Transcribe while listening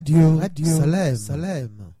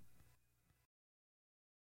Salem.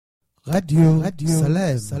 Radio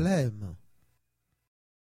Salem.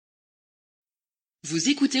 Vous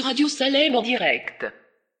écoutez Radio Salem en direct.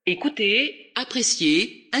 Écoutez,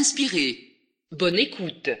 appréciez, inspirez. Bonne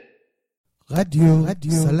écoute. Radio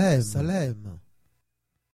Salem.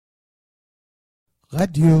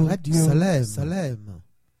 Radio Salem.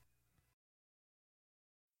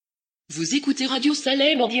 Vous écoutez Radio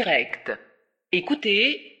Salem en direct.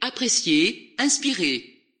 Écoutez, appréciez,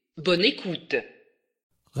 inspirez. Bonne écoute.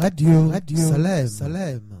 Radio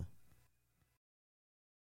Salem.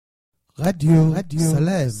 Radio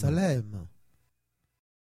Salem.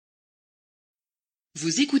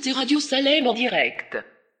 Vous écoutez Radio Salem en direct.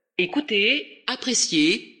 Écoutez,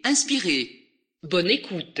 appréciez, inspirez. Bonne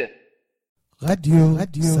écoute. Radio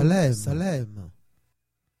Salem.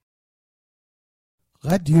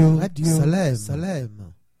 Radio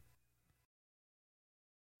Salem.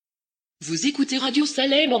 Vous écoutez Radio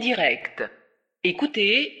Salem en direct.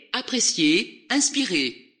 Écoutez, appréciez,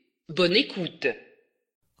 inspirez. Bonne écoute.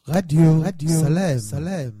 Radio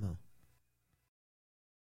Salem.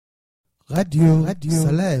 Radio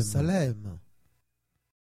Salem.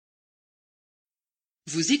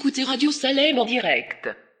 Vous écoutez Radio Salem en direct.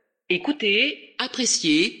 Écoutez,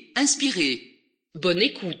 appréciez, inspirez. Bonne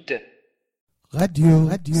écoute. Radio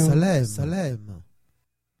Salem.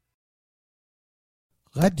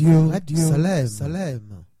 Radio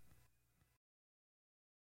Salem.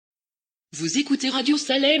 Vous écoutez Radio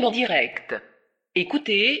Salem en direct.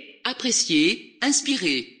 Écoutez, appréciez,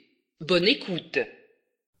 inspirez. Bonne écoute.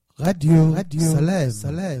 Radio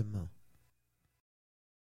Salem.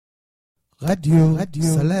 Radio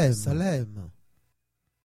Salem.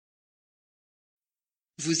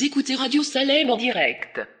 Vous écoutez Radio Salem en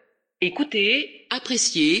direct. Écoutez,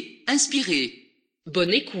 appréciez, inspirez.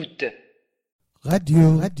 Bonne écoute.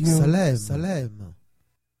 Radio Salem.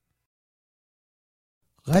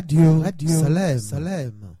 Radio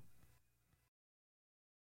Salem.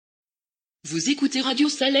 Vous écoutez Radio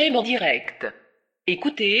Salem en direct.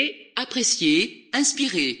 Écoutez, appréciez,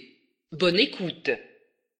 inspirez. Bonne écoute.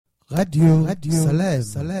 Radio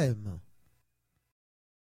Salem.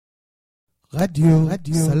 Radio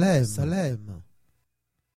Salem.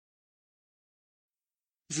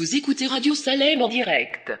 Vous écoutez Radio Salem en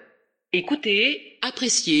direct. Écoutez,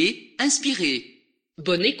 appréciez, inspirez.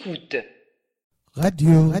 Bonne écoute.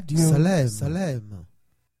 Radio Salem.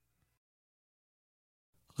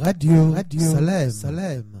 Radio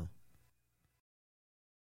Salem.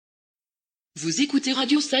 Vous écoutez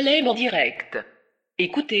Radio Salem en direct.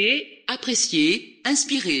 Écoutez, appréciez,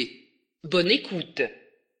 inspirez. Bonne écoute.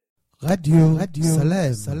 Radio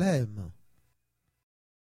Salem.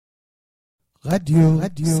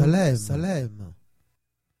 Radio Salem.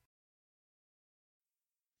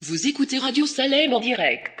 Vous écoutez Radio Salem en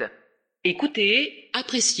direct. Écoutez,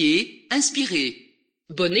 appréciez, inspirez.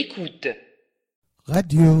 Bonne écoute.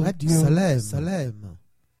 Radio Salem.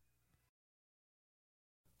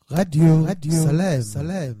 Radio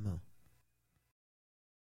Salem.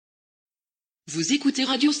 Vous écoutez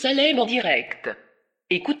Radio Salem en direct.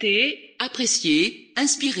 Écoutez, appréciez,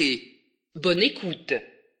 inspirez. Bonne écoute.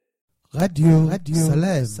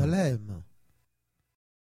 Radio Salem.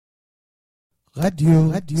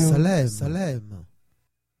 Radio Salem.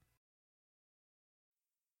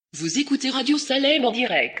 Vous écoutez Radio Salem en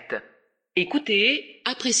direct. Écoutez,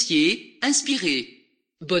 appréciez, inspirez.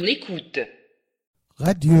 Bonne écoute.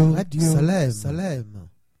 Radio Salem.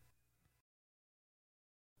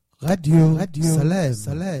 Radio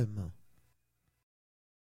Salem.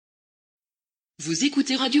 Vous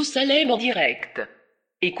écoutez Radio Salem en direct.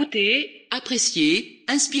 Écoutez, appréciez,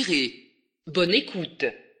 inspirez. Bonne écoute.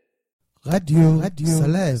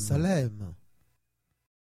 Radio Salem.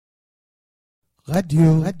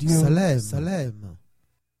 Radio Salem.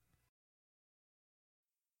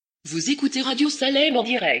 Vous écoutez Radio Salem en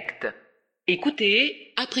direct.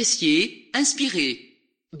 Écoutez, appréciez, inspirez.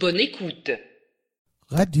 Bonne écoute.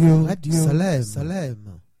 Radio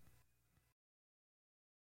Salem.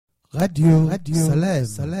 Radio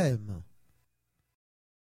Salem.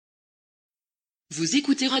 Vous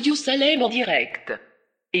écoutez Radio Salem en direct.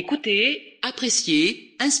 Écoutez,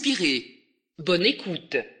 appréciez, inspirez. Bonne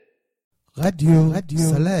écoute. Radio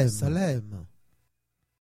Salem.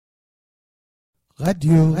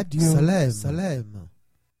 Radio Salem.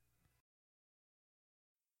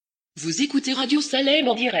 Vous écoutez Radio Salem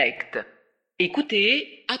en direct.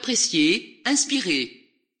 Écoutez, appréciez,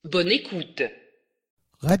 inspirez. Bonne écoute.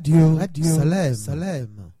 Radio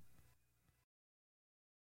Salem.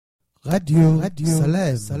 Radio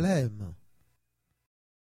Salem.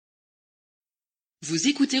 Vous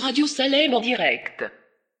écoutez Radio Salem en direct.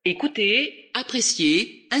 Écoutez,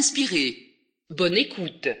 appréciez, inspirez. Bonne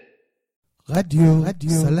écoute. Radio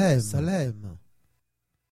Salem, Salem.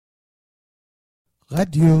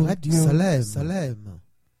 Radio Salem, Salem.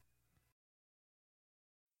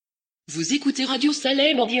 Vous écoutez Radio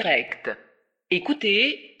Salem en direct.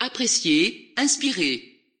 Écoutez, appréciez,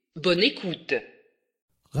 inspirez. Bonne écoute.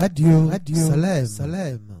 Radio Salem,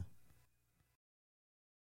 Salem.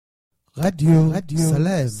 Radio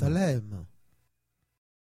Salem, Salem.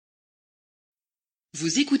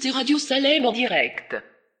 Vous écoutez Radio Salem en direct.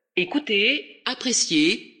 Écoutez,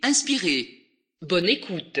 appréciez, inspirez. Bonne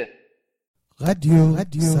écoute. Radio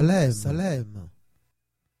Salem, Salem.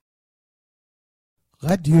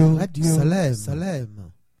 Radio Salem,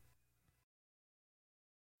 Salem.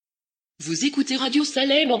 Vous écoutez Radio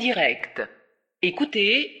Salem en direct.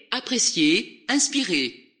 Écoutez, appréciez,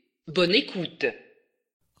 inspirez. Bonne écoute.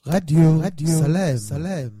 Radio Salem,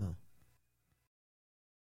 Salem.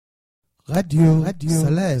 Radio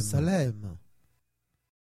Salem, Salem.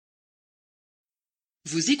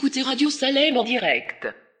 Vous écoutez Radio Salem en direct.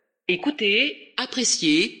 Écoutez,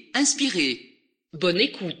 appréciez, inspirez. Bonne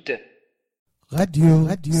écoute. Radio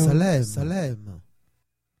Salem, Salem.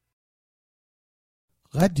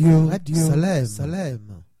 Radio Salem,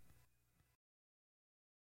 Salem.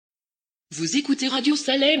 Vous écoutez Radio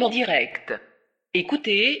Salem en direct.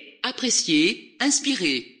 Écoutez, appréciez,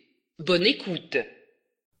 inspirez. Bonne écoute.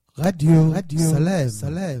 Radio Salem,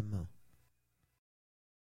 Salem.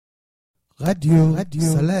 Radio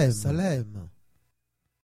Salem, Salem.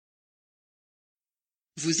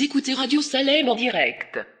 Vous écoutez Radio Salem en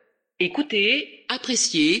direct. Écoutez,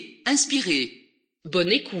 appréciez, inspirez.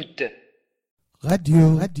 Bonne écoute.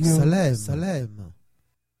 Radio Salem, Salem.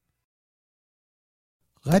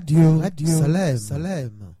 Radio Salem,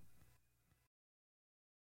 Salem.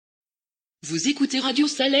 Vous écoutez Radio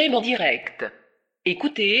Salem en direct.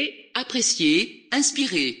 Écoutez, appréciez,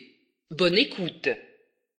 inspirez. Bonne écoute.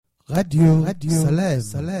 Radio Salem,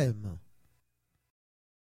 Salem.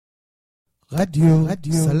 Radio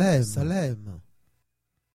Salem, Salem.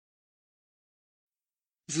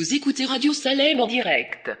 Vous écoutez Radio Salem en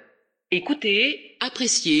direct. Écoutez,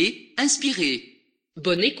 appréciez, inspirez.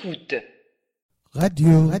 Bonne écoute.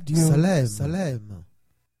 Radio Salem, Salem.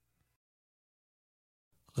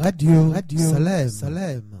 Radio Salem,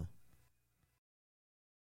 Salem.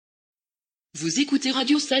 Vous écoutez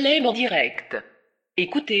Radio Salem en direct.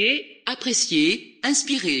 Écoutez, appréciez,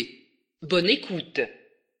 inspirez. Bonne écoute.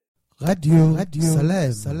 Radio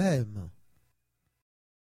Salem, Salem.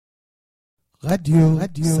 Radio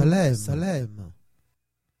Salem, Salem.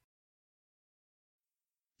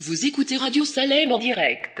 Vous écoutez Radio Salem en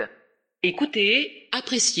direct. Écoutez,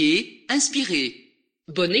 appréciez, inspirez.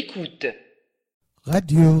 Bonne écoute.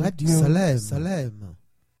 Radio Salem, Salem.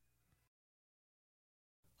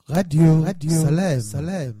 Radio Salem,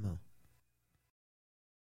 Salem.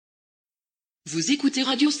 Vous écoutez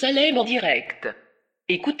Radio Salem en direct.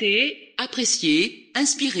 Écoutez, appréciez,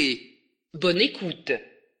 inspirez. Bonne écoute.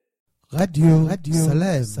 Radio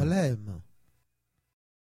Salem, Salem.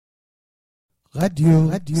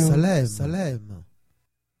 Radio Salem, Salem.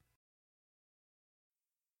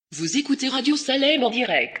 Vous écoutez Radio Salem en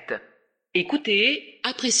direct. Écoutez,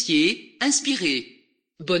 appréciez, inspirez.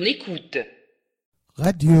 Bonne écoute.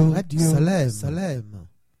 Radio Salem, Salem.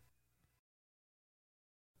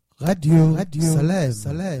 Radio Salem,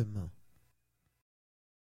 Salem.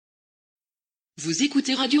 Vous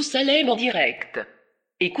écoutez Radio Salem en direct.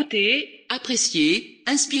 Écoutez, appréciez,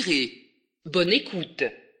 inspirez. Bonne écoute.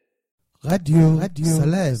 Radio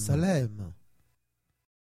Salem, Salem.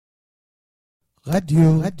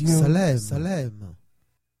 Radio Salem, Salem.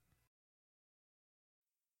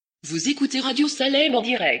 Vous écoutez Radio Salem en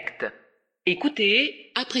direct.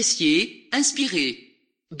 Écoutez, appréciez, inspirez.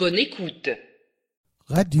 Bonne écoute.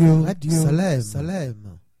 Radio Salem,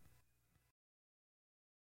 Salem.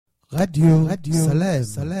 Radio Salem,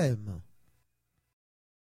 Salem.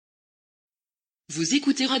 Vous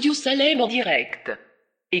écoutez Radio Salem en direct.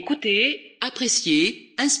 Écoutez,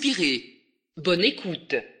 appréciez, inspirez. Bonne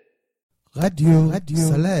écoute. Radio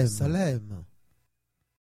Salem, Salem.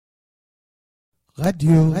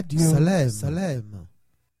 Radio Salem, Salem.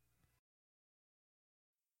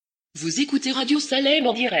 Vous écoutez Radio Salem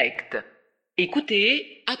en direct.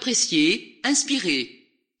 Écoutez, appréciez, inspirez.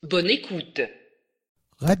 Bonne écoute.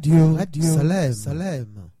 Radio Salem,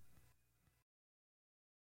 Salem.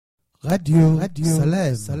 Radio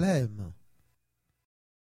Salem, Salem.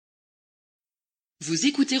 Vous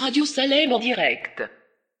écoutez Radio Salem en direct.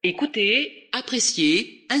 Écoutez,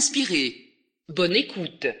 appréciez, inspirez. Bonne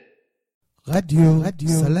écoute. Radio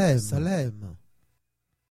Salem, Salem.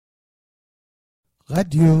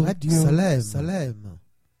 Radio Salem, Salem.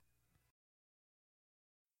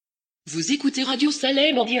 Vous écoutez Radio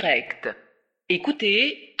Salem en direct.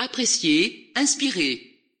 Écoutez, appréciez,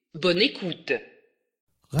 inspirez. Bonne écoute.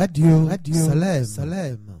 Radio Salem,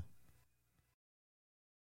 Salem.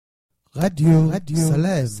 Radio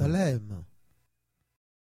Salem, Salem.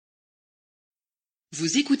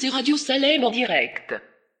 Vous écoutez Radio Salem en direct.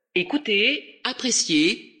 Écoutez,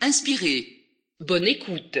 appréciez, inspirez. Bonne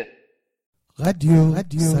écoute. Radio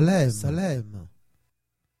Salem, Salem.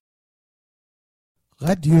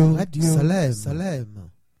 Radio Salem,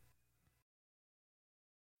 Salem.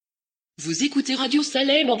 Vous écoutez Radio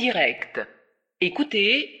Salem en direct.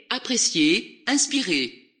 Écoutez, appréciez,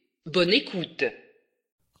 inspirez. Bonne écoute.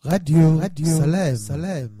 Radio Salem,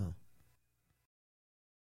 Salem.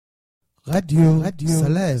 Radio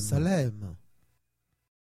Salem, Salem.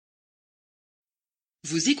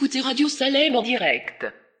 Vous écoutez Radio Salem en direct.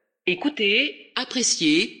 Écoutez,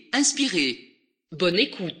 appréciez, inspirez. Bonne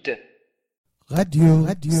écoute. Radio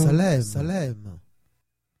Salem, Salem.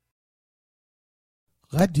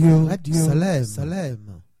 Radio Salem,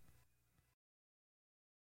 Salem.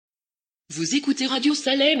 Vous écoutez Radio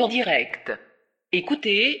Salem en direct.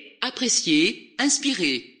 Écoutez, appréciez,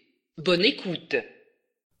 inspirez. Bonne écoute.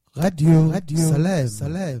 Radio Salem,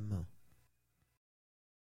 Salem.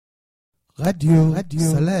 Radio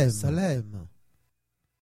Salem, Salem.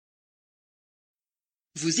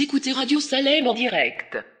 Vous écoutez Radio Salem en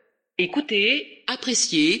direct. Écoutez,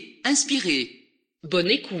 appréciez, inspirez. Bonne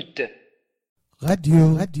écoute.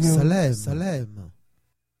 Radio Salem, Salem.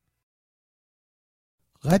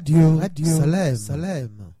 Radio Salem,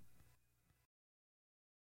 Salem.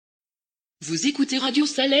 Vous écoutez Radio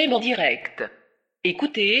Salem en direct.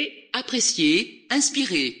 Écoutez, appréciez,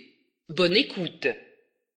 inspirez. Bonne écoute.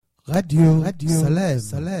 Radio Salem,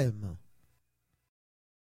 Salem.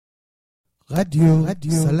 Radio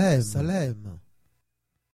Salem, Salem.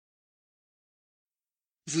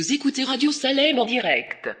 Vous écoutez Radio Salem en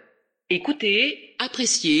direct. Écoutez,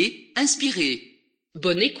 appréciez, inspirez.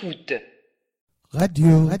 Bonne écoute.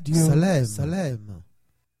 Radio Salem, Salem.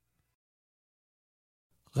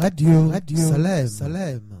 Radio Salem,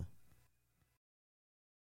 Salem.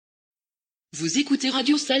 Vous écoutez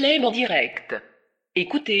Radio Salem en direct.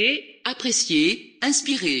 Écoutez, appréciez,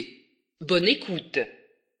 inspirez. Bonne écoute.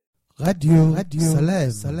 Radio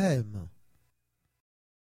Salem, Salem.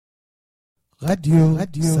 Radio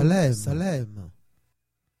Salem, Salem.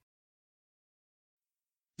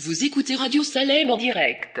 Vous écoutez Radio Salem en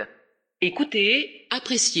direct. Écoutez,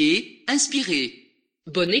 appréciez, inspirez.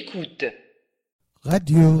 Bonne écoute.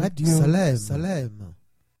 Radio Salem, Salem.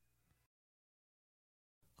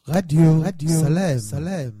 Radio Salem,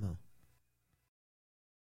 Salem.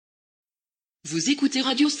 Vous écoutez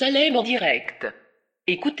Radio Salem en direct.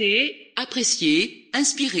 Écoutez, appréciez,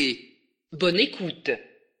 inspirez. Bonne écoute.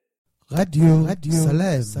 Radio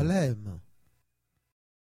Salem, Salem.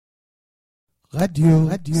 Radio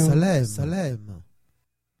Salem, Salem.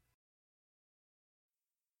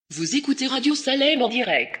 Vous écoutez Radio Salem en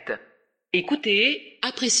direct. Écoutez,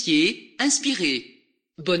 appréciez, inspirez.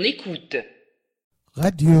 Bonne écoute.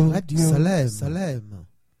 Radio Salem, Salem.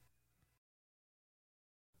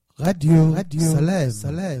 Radio Salem,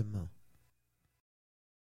 Salem.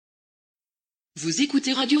 Vous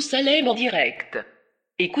écoutez Radio Salem en direct.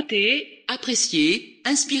 Écoutez, appréciez,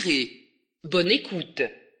 inspirez. Bonne écoute.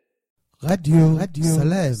 Radio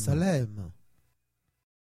Salem, Salem.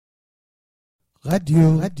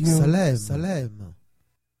 Radio Salem, Salem.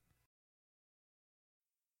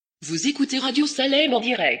 Vous écoutez Radio Salem en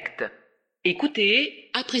direct. Écoutez,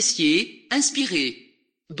 appréciez, inspirez.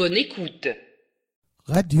 Bonne écoute.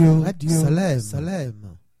 Radio Salem,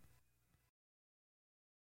 Salem.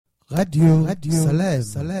 Radio Salem,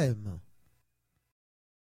 Salem.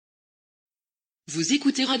 Vous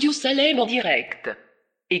écoutez Radio Salem en direct.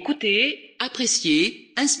 Écoutez,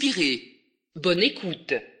 appréciez, inspirez. Bonne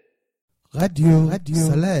écoute. Radio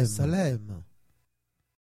Salem, Salem.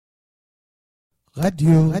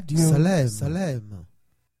 Radio Salem, Salem.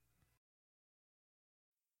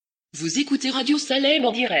 Vous écoutez Radio Salem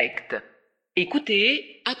en direct.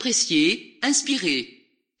 Écoutez, appréciez, inspirez.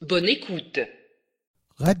 Bonne écoute.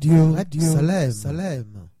 Radio Salem,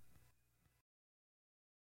 Salem.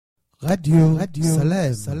 Radio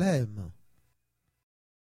Salem, Salem.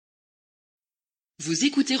 Vous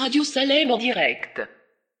écoutez Radio Salem en direct.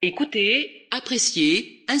 Écoutez,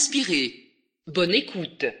 appréciez, inspirez. Bonne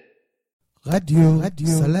écoute. Radio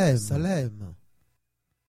Salem, Salem.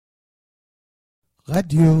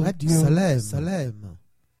 Radio Salem, Salem.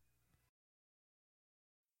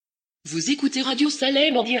 Vous écoutez Radio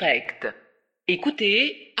Salem en direct.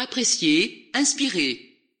 Écoutez, appréciez,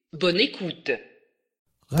 inspirez. Bonne écoute.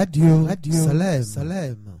 Radio Salem,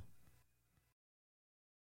 Salem.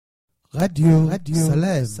 Radio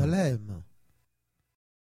Salem, Salem.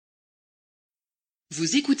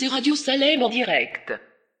 Vous écoutez Radio Salem en direct.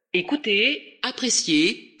 Écoutez,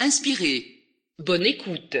 appréciez, inspirez. Bonne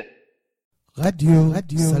écoute. Radio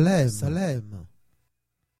Salem, Salem.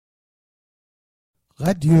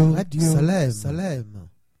 Radio Salem, Salem.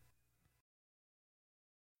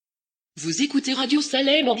 Vous écoutez Radio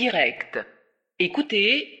Salem en direct.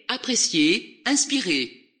 Écoutez, appréciez,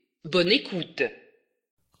 inspirez. Bonne écoute.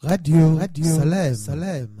 Radio Salem,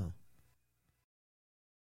 Salem.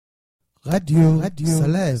 Radio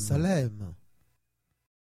Salem, Salem.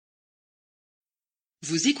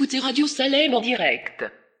 Vous écoutez Radio Salem en direct.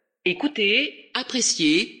 Écoutez,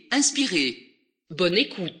 appréciez, inspirez. Bonne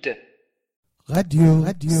écoute. Radio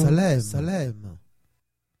Salem, Salem.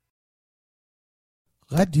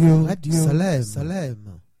 Radio Salem,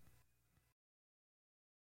 Salem.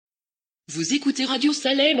 Vous écoutez Radio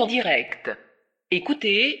Salem en direct.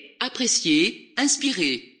 Écoutez, appréciez,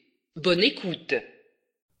 inspirez. Bonne écoute.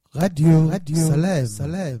 Radio Salem,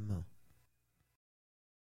 Salem.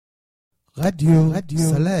 Radio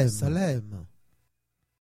Salem, Salem.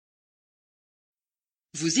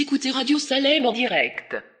 Vous écoutez Radio Salem en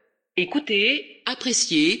direct. Écoutez,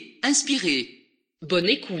 appréciez, inspirez. Bonne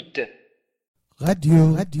écoute.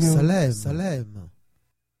 Radio Salem, Salem.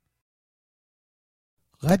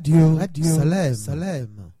 Radio Salem,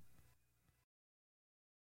 Salem.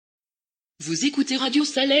 Vous écoutez Radio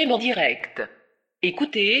Salem en direct.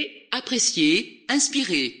 Écoutez, appréciez,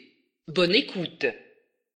 inspirez. Bonne écoute.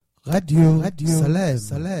 Radio Salem,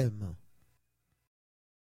 Salem.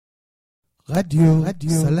 Radio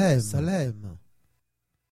Salem, Salem.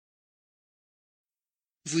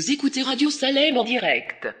 Vous écoutez Radio Salem en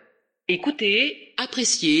direct. Écoutez,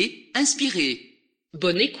 appréciez, inspirez.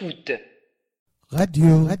 Bonne écoute.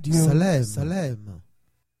 Radio Salem, Salem.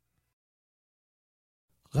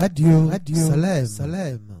 Radio Salem,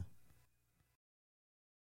 Salem.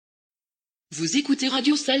 Vous écoutez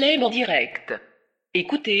Radio Salem en direct.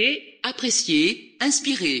 Écoutez, appréciez,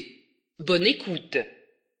 inspirez. Bonne écoute.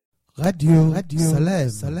 Radio Salem,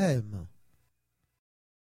 Salem.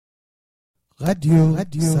 Radio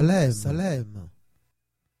Salem, Salem.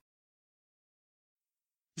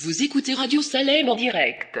 Vous écoutez Radio Salem en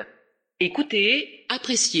direct. Écoutez,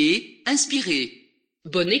 appréciez, inspirez.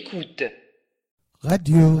 Bonne écoute.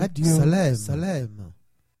 Radio Salem, Salem.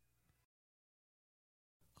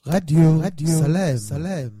 Radio Salem,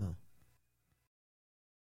 Salem.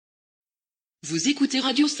 Vous écoutez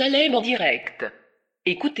Radio Salem en direct.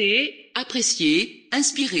 Écoutez, appréciez,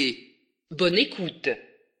 inspirez. Bonne écoute.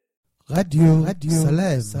 Radio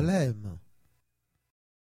Salem, Salem.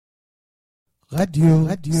 Radio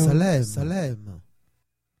Salem, Salem.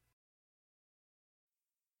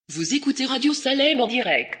 Vous écoutez Radio Salem en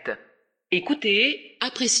direct. Écoutez,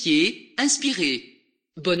 appréciez, inspirez.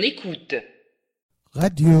 Bonne écoute.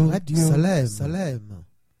 Radio Salem, Salem.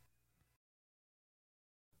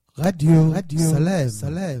 Radio Salem,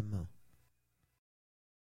 Salem.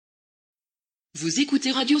 Vous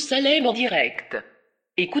écoutez Radio Salem en direct.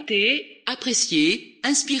 Écoutez, appréciez,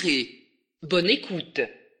 inspirez. Bonne écoute.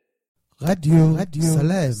 Radio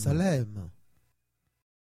Salem, Salem.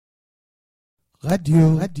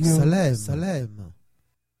 Radio Salem, Salem.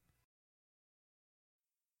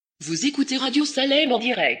 Vous écoutez Radio Salem en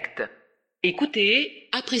direct. Écoutez,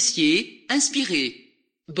 appréciez, inspirez.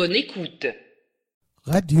 Bonne écoute.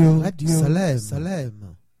 Radio Salem,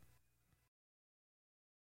 Salem.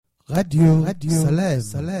 Radio Salem,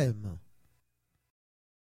 Salem.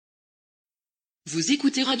 Vous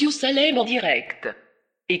écoutez Radio Salem en direct.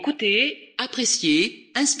 Écoutez,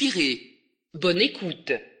 appréciez, inspirez. Bonne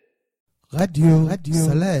écoute. Radio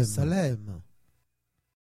Salem, Salem.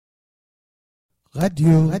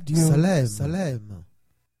 Radio Salem, Salem.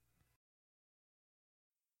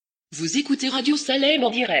 Vous écoutez Radio Salem en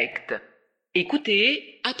direct.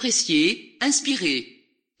 Écoutez, appréciez, inspirez.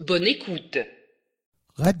 Bonne écoute.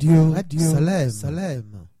 Radio Salem,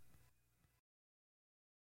 Salem.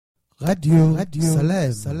 Radio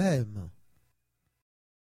Salem, Salem.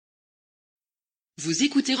 Vous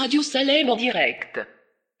écoutez Radio Salem en direct.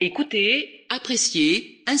 Écoutez,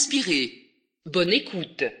 appréciez, inspirez. Bonne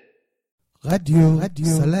écoute. Radio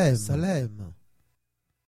Salem, Salem.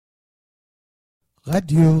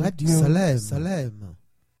 Radio Salem, Salem.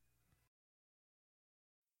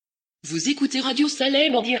 Vous écoutez Radio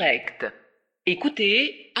Salem en direct.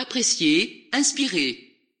 Écoutez, appréciez,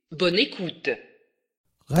 inspirez. Bonne écoute.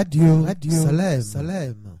 Radio Salem,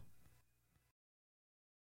 Salem.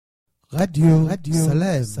 Radio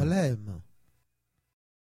Salem, Salem.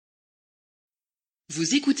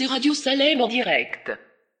 Vous écoutez Radio Salem en direct.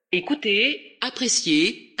 Écoutez,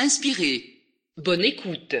 appréciez, inspirez. Bonne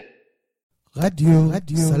écoute. Radio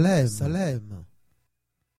Salem, Salem.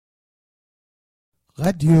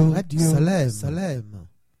 Radio Salem, Salem.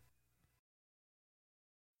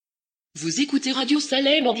 Vous écoutez Radio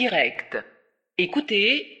Salem en direct.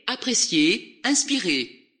 Écoutez, appréciez,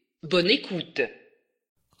 inspirez. Bonne écoute.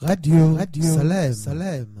 Radio Salem,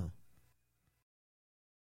 Salem.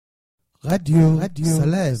 Radio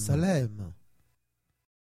Salem, Salem.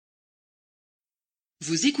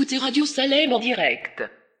 Vous écoutez Radio Salem en direct.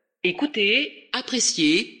 Écoutez,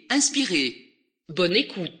 appréciez, inspirez. Bonne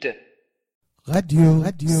écoute. Radio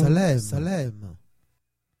Salem, Salem.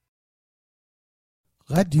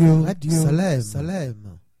 Radio Salem,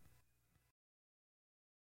 Salem.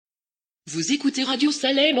 Vous écoutez Radio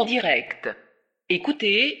Salem en direct.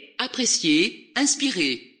 Écoutez, appréciez,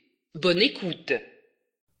 inspirez. Bonne écoute.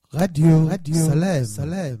 Radio Salem,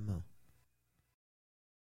 Salem.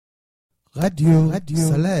 Radio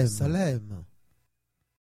Salem, Salem.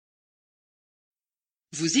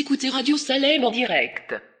 Vous écoutez Radio Salem en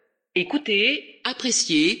direct. Écoutez,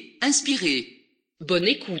 appréciez, inspirez. Bonne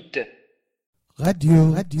écoute.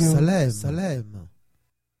 Radio Salem, Salem.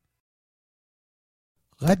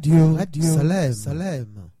 Radio Salem,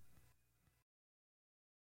 Salem.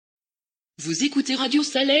 Vous écoutez Radio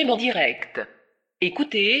Salem en direct.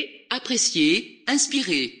 Écoutez, appréciez,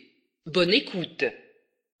 inspirez. Bonne écoute.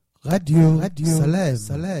 Radio Salem,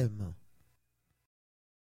 Salem.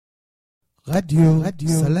 Radio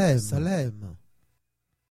Salem, Salem.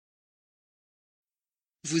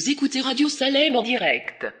 Vous écoutez Radio Salem en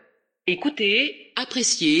direct. Écoutez,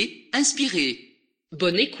 appréciez, inspirez.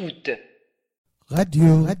 Bonne écoute.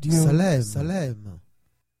 Radio Salem, Salem.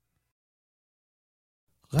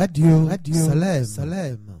 Radio Salem,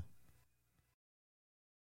 Salem.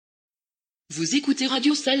 Vous écoutez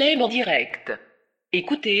Radio Salem en direct.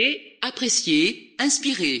 Écoutez, appréciez,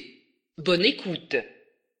 inspirez. Bonne écoute.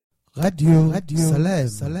 Radio Salem,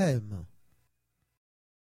 Salem.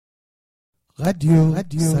 Radio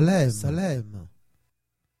Salem, Salem.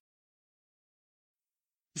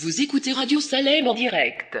 Vous écoutez Radio Salem en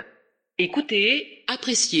direct. Écoutez,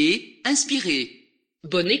 appréciez, inspirez.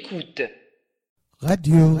 Bonne écoute.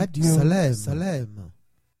 Radio Salem, Salem.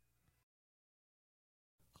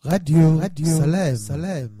 Radio Salem,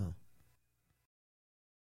 Salem.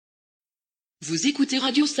 Vous écoutez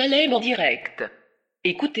Radio Salem en direct.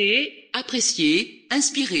 Écoutez, appréciez,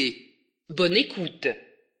 inspirez. Bonne écoute.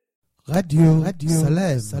 Radio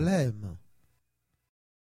Salem, Salem.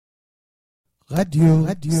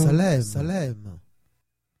 Radio Salem, Salem.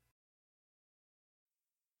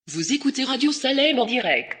 Vous écoutez Radio Salem en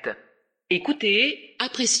direct. Écoutez,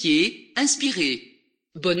 appréciez, inspirez.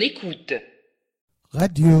 Bonne écoute.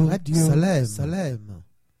 Radio Salem, Salem.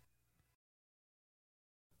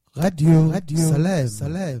 Radio Salem,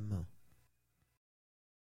 Salem.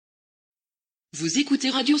 Vous écoutez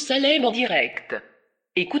Radio Salem en direct.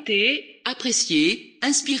 Écoutez, appréciez,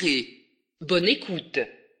 inspirez. Bonne écoute.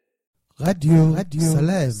 Radio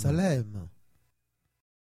Salem, Salem.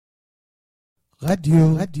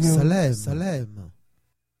 Radio Salem, Salem.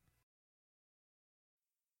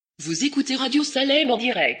 Vous écoutez Radio Salem en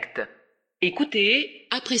direct. Écoutez,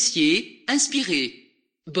 appréciez, inspirez.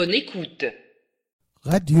 Bonne écoute.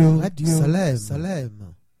 Radio Salem,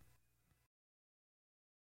 Salem.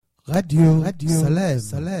 Radio Salem,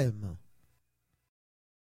 Salem.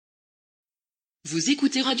 Vous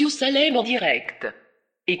écoutez Radio Salem en direct.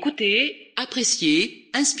 Écoutez,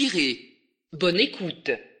 appréciez, inspirez. Bonne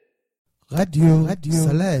écoute. Radio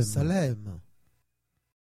Salem, Salem.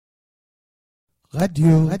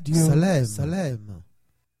 Radio Salem, Salem.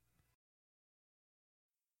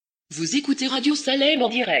 Vous écoutez Radio Salem en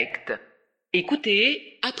direct.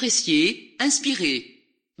 Écoutez, appréciez, inspirez.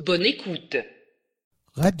 Bonne écoute.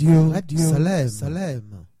 Radio Salem,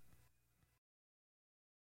 Salem.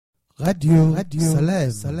 Radio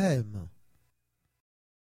Salem, Salem.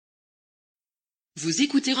 Vous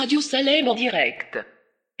écoutez Radio Salem en direct.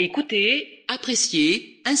 Écoutez,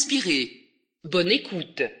 appréciez, inspirez. Bonne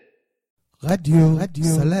écoute. Radio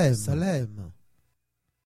Salem, Salem.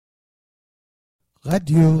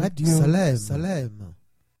 Radio Salem, Salem.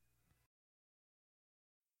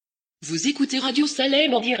 Vous écoutez Radio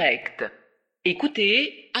Salem en direct.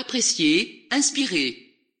 Écoutez, appréciez,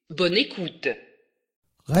 inspirez. Bonne écoute.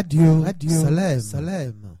 Radio Salem,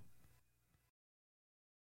 Salem.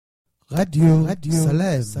 Radio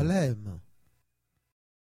Salem, Salem.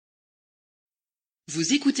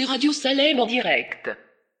 Vous écoutez Radio Salem en direct.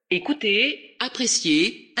 Écoutez,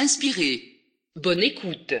 appréciez, inspirez. Bonne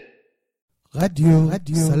écoute. Radio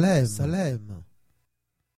Salem, Salem.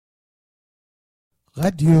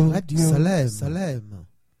 Radio Salem, Salem.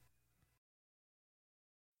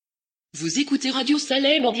 Vous écoutez Radio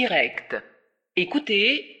Salem en direct.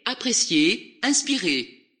 Écoutez, appréciez,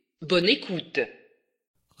 inspirez. Bonne écoute.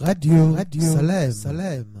 Radio Salem,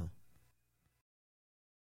 Salem.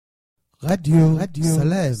 Radio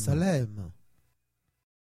Salem, Salem.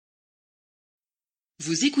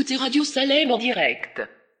 Vous écoutez Radio Salem en direct.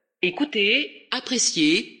 Écoutez,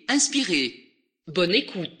 appréciez, inspirez. Bonne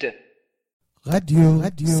écoute. Radio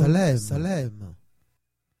Salem, Salem.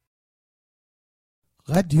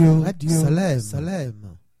 Radio Salem,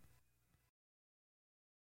 Salem.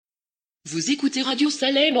 Vous écoutez Radio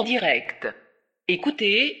Salem en direct.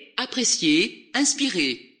 Écoutez, appréciez,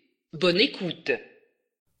 inspirez. Bonne écoute.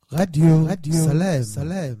 Radio Salem,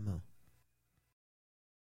 Salem.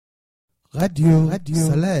 Radio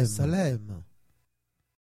Salem, Salem.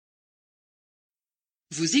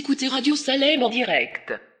 Vous écoutez Radio Salem en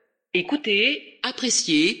direct. Écoutez,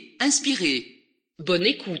 appréciez, inspirez. Bonne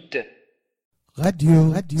écoute.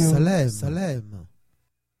 Radio Salem, Salem.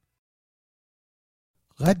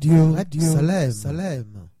 Radio Salem,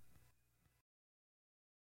 Salem.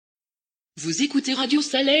 Vous écoutez Radio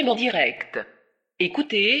Salem en direct.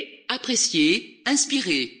 Écoutez, appréciez,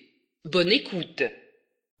 inspirez. Bonne écoute.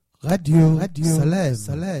 Radio Salem,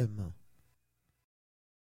 Salem.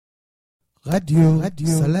 Radio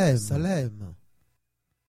Salem, Salem.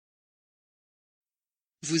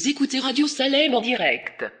 Vous écoutez Radio Salem en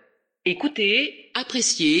direct. Écoutez,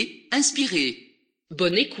 appréciez, inspirez.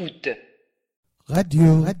 Bonne écoute.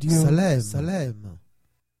 Radio Salem, Salem.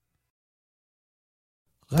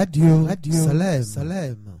 Radio Salem,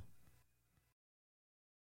 Salem.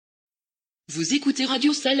 Vous écoutez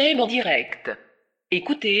Radio Salem en direct.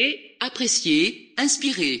 Écoutez, appréciez,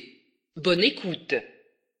 inspirez. Bonne écoute.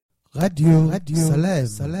 Radio Salem,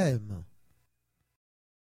 Salem.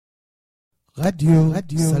 Radio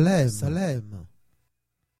Salem, Salem.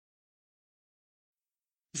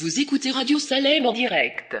 Vous écoutez Radio Salem en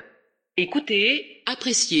direct. Écoutez,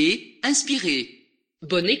 appréciez, inspirez.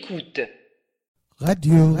 Bonne écoute.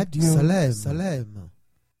 Radio Salem, Salem.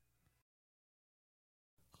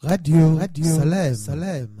 Radio Salem,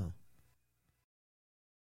 Salem.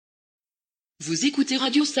 Vous écoutez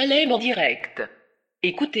Radio Salem en direct.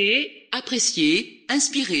 Écoutez, appréciez,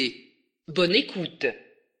 inspirez. Bonne écoute.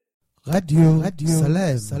 Radio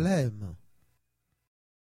Salem, Salem.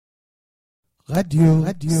 Radio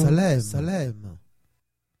Salem, Salem.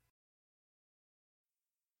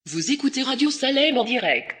 Vous écoutez Radio Salem en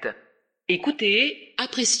direct. Écoutez,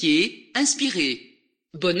 appréciez, inspirez.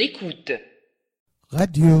 Bonne écoute.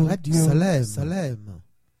 Radio Salem, Salem.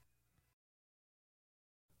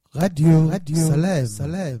 Radio Salem,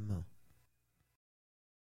 Salem.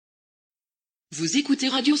 Vous écoutez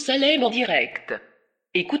Radio Salem en direct.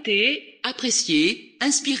 Écoutez, appréciez,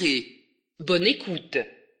 inspirez. Bonne écoute.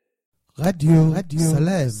 Radio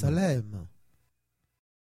Salem, Salem.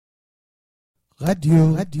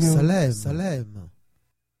 Radio Salem, Salem.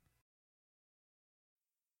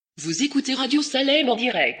 Vous écoutez Radio Salem en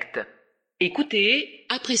direct. Écoutez,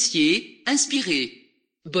 appréciez, inspirez.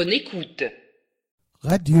 Bonne écoute.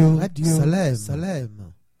 Radio Salem,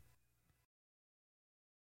 Salem.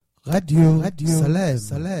 Radio Salem,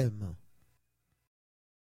 Salem.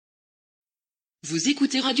 Vous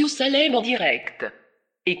écoutez Radio Salem en direct.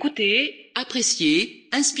 Écoutez, appréciez,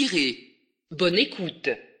 inspirez. Bonne écoute.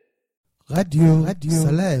 Radio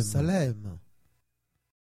Salem, Salem.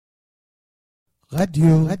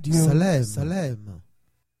 Radio Salem, Salem.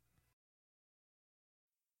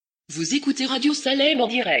 Vous écoutez Radio Salem en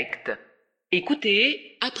direct.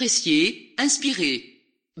 Écoutez, appréciez, inspirez.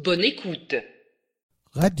 Bonne écoute.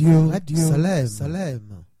 Radio Salem,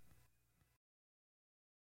 Salem.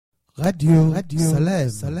 Radio Salem,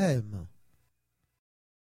 Salem.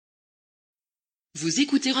 Vous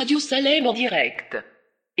écoutez Radio Salem en direct.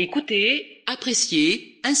 Écoutez,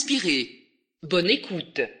 appréciez, inspirez. Bonne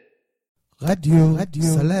écoute. Radio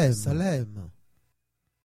Salem, Salem.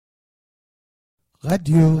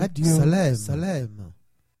 Radio Salem, Salem.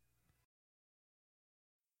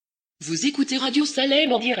 Vous écoutez Radio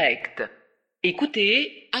Salem en direct.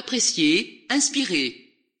 Écoutez, appréciez,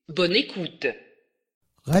 inspirez. Bonne écoute.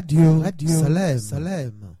 Radio Salem,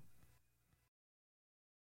 Salem.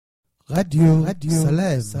 Radio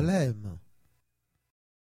Salem, Salem.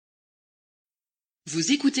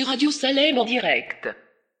 Vous écoutez Radio Salem en direct.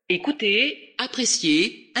 Écoutez,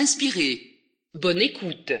 appréciez, inspirez. Bonne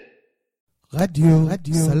écoute. Radio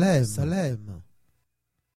Salem, Salem.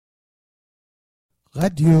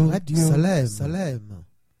 Radio Salem, Salem.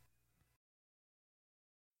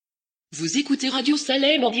 Vous écoutez Radio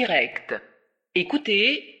Salem en direct.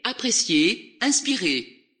 Écoutez, appréciez,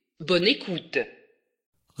 inspirez. Bonne écoute.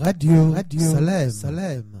 Radio Salem,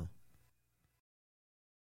 Salem.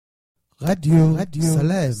 Radio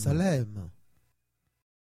Salem, Salem.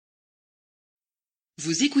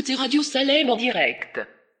 Vous écoutez Radio Salem en direct.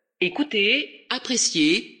 Écoutez,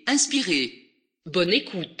 appréciez, inspirez. Bonne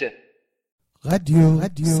écoute. Radio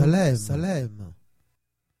Salem, Salem.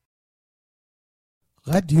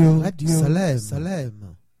 Radio Salem,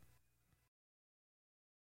 Salem.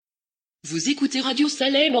 Vous écoutez Radio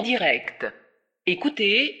Salem en direct.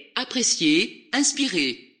 Écoutez, appréciez,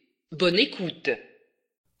 inspirez. Bonne écoute.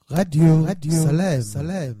 Radio Salem,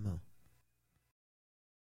 Salem.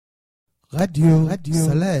 Radio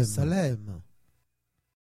Salem, Salem.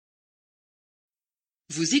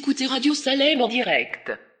 Vous écoutez Radio Salem en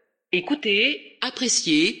direct. Écoutez,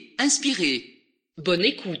 appréciez, inspirez. Bonne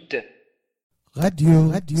écoute.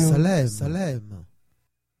 Radio Salem, Salem.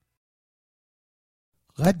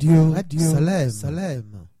 Radio Salem,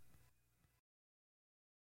 Salem.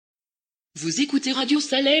 Vous écoutez Radio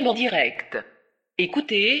Salem en direct.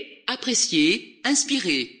 Écoutez, appréciez,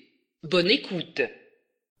 inspirez. Bonne écoute.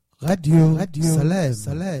 Radio Salem,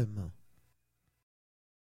 Salem.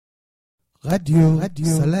 Radio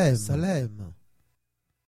Salem, Salem.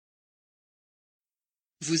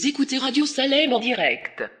 Vous écoutez Radio Salem en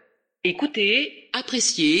direct. Écoutez,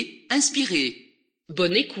 appréciez, inspirez.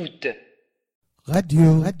 Bonne écoute.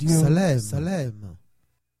 Radio Salem, Salem.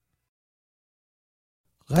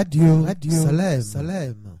 Radio Salem,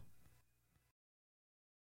 Salem.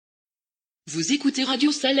 Vous écoutez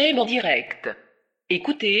Radio Salem en direct.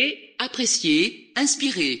 Écoutez, appréciez,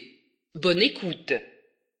 inspirez. Bonne écoute.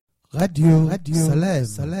 Radio Salem,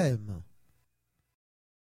 Salem.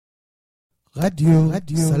 Radio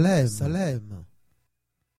Salem, Salem.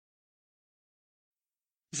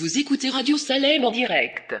 Vous écoutez Radio Salem en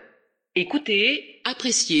direct. Écoutez,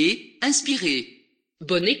 appréciez, inspirez.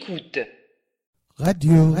 Bonne écoute.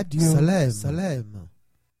 Radio Salem, Salem.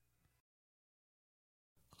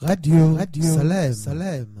 Radio Salem,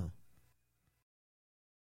 Salem.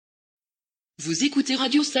 Vous écoutez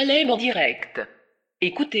Radio Salem en direct.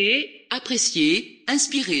 Écoutez, appréciez,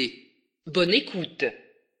 inspirez. Bonne écoute.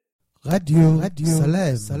 Radio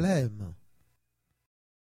Salem, Salem.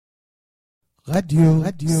 Radio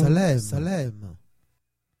Salem, Salem.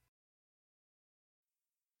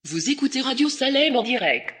 Vous écoutez Radio Salem en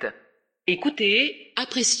direct. Écoutez,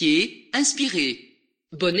 appréciez, inspirez.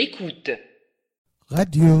 Bonne écoute.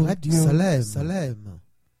 Radio Salem, Salem.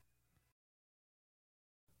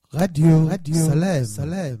 Radio Salem,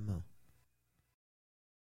 Salem.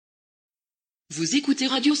 Vous écoutez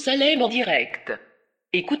Radio Salem en direct.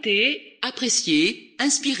 Écoutez, appréciez,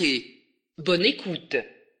 inspirez. Bonne écoute.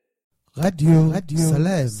 Radio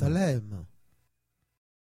Salem, Salem.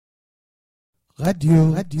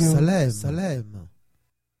 Radio Salem, Salem.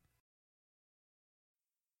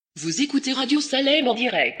 Vous écoutez Radio Salem en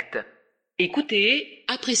direct. Écoutez,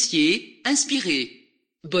 appréciez, inspirez.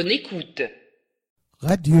 Bonne écoute.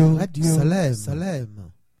 Radio Salem,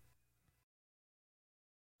 Salem.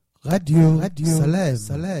 Radio Salem,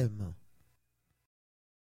 Salem.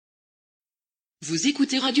 Vous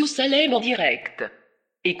écoutez Radio Salem en direct.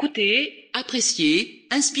 Écoutez, appréciez,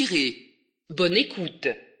 inspirez. Bonne écoute.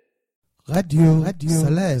 Radio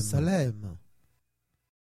Salem, Salem.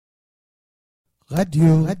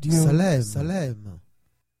 Radio Salem, Salem.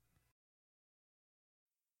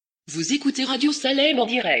 Vous écoutez Radio Salem en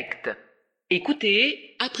direct.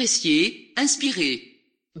 Écoutez, appréciez, inspirez.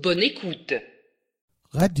 Bonne écoute.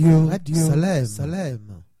 Radio Salem,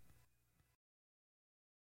 Salem.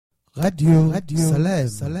 Radio Salem,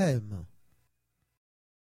 Salem.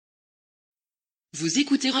 Vous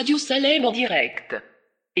écoutez Radio Salem en direct.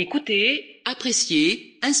 Écoutez,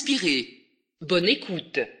 appréciez, inspirez. Bonne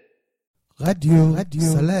écoute. Radio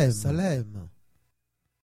Salem, Salem.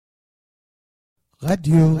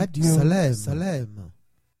 Radio Salem, Salem.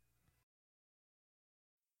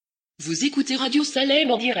 Vous écoutez Radio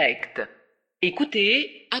Salem en direct.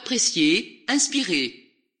 Écoutez, appréciez,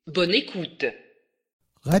 inspirez. Bonne écoute.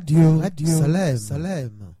 Radio Salem,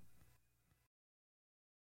 Salem.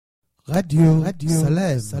 Radio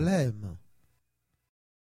Salem, Salem.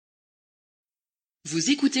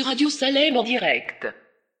 Vous écoutez Radio Salem en direct.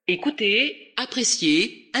 Écoutez,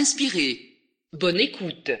 appréciez, inspirez. Bonne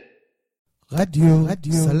écoute. Radio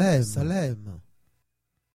Salem, Salem.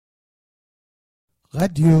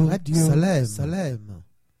 Radio Salem, Salem.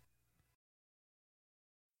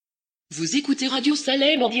 Vous écoutez Radio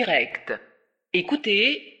Salem en direct.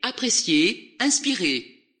 Écoutez, appréciez,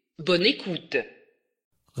 inspirez. Bonne écoute.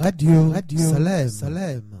 Radio Salem,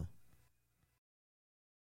 Salem.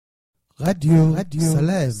 Radio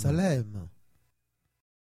Salem, Salem.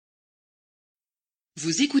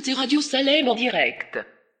 Vous écoutez Radio Salem en direct.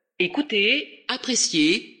 Écoutez,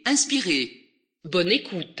 appréciez, inspirez. Bonne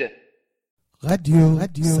écoute. Radio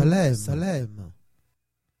Salem, Salem.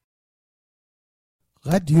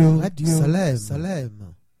 Radio Salem,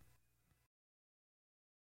 Salem.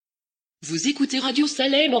 Vous écoutez Radio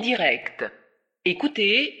Salem en direct.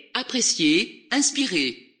 Écoutez, appréciez,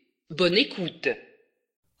 inspirez. Bonne écoute.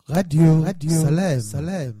 Radio Salem,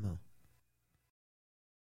 Salem.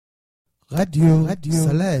 Radio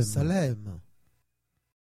Salem, Salem.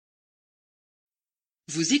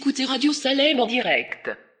 Vous écoutez Radio Salem en direct.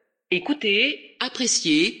 Écoutez,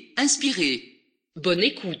 appréciez, inspirez. Bonne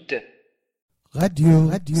écoute.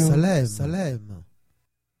 Radio Salem, Salem.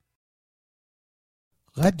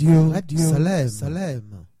 Radio Salem,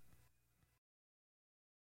 Salem.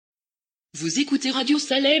 Vous écoutez Radio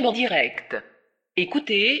Salem en direct.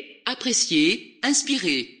 Écoutez, appréciez,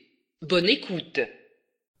 inspirez. Bonne écoute.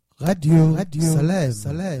 Radio Salem,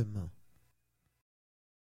 Salem.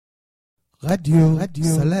 Radio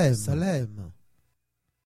Salem, Salem.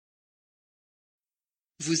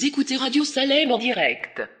 Vous écoutez Radio Salem en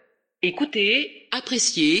direct. Écoutez,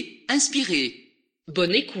 appréciez, inspirez.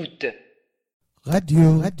 Bonne écoute.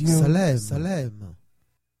 Radio Salem, Salem.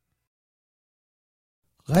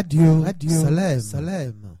 Radio Salem,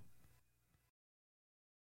 Salem.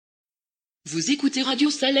 Vous écoutez Radio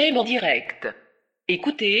Salem en direct.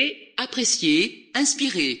 Écoutez, appréciez,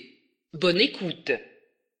 inspirez. Bonne écoute.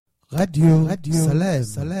 Radio Salem,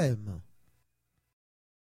 Salem.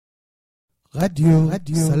 Radio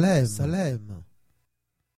Salem, Salem.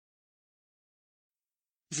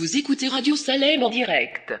 Vous écoutez Radio Salem en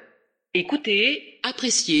direct. Écoutez,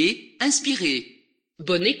 appréciez, inspirez.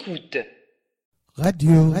 Bonne écoute.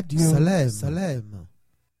 Radio Salem, Salem.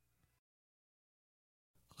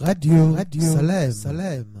 Radio Salem,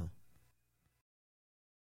 Salem.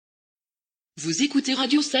 Vous écoutez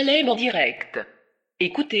Radio Salem en direct.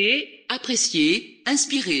 Écoutez, appréciez,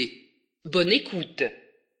 inspirez. Bonne écoute.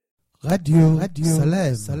 Radio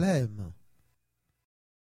Salem, Salem.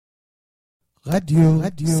 Radio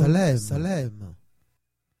Salem, Salem.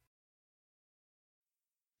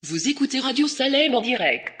 Vous écoutez Radio Salem en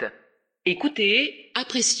direct. Écoutez,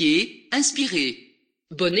 appréciez, inspirez.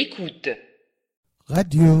 Bonne écoute.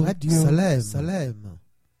 Radio Salem, Salem.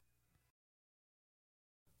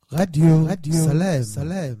 Radio Salem,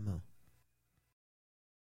 Salem.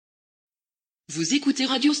 Vous écoutez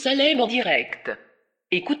Radio Salem en direct.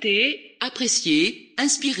 Écoutez, appréciez,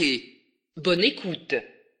 inspirez. Bonne écoute.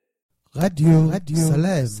 Radio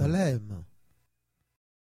Salem, Salem.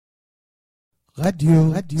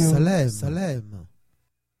 Radio Salem, Salem.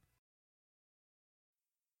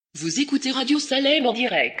 Vous écoutez Radio Salem en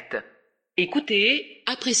direct. Écoutez,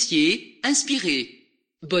 appréciez, inspirez.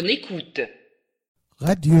 Bonne écoute.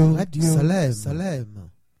 Radio Salem, Salem.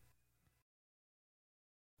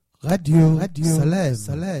 Radio Salem,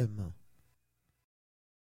 Salem.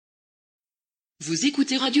 Vous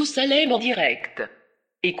écoutez Radio Salem en direct.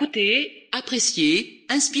 Écoutez, appréciez,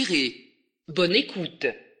 inspirez. Bonne écoute.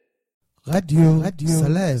 Radio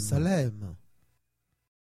Salem, Salem.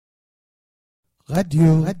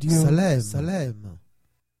 Radio Salem, Salem.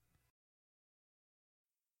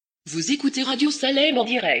 Vous écoutez Radio Salem en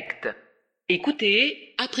direct.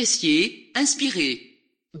 Écoutez, appréciez, inspirez.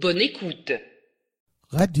 Bonne écoute.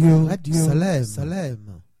 Radio Salem,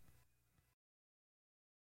 Salem.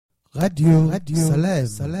 Radio Salem,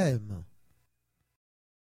 Salem.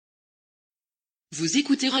 Vous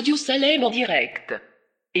écoutez Radio Salem en direct.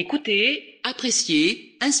 Écoutez,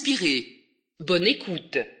 appréciez, inspirez. Bonne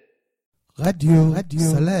écoute. Radio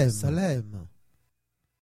Salem, Salem.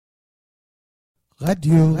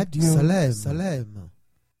 Radio Salem, Salem.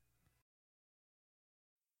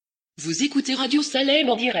 Vous écoutez Radio Salem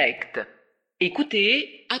en direct.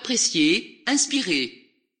 Écoutez, appréciez,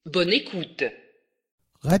 inspirez. Bonne écoute.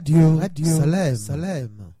 Radio Salem,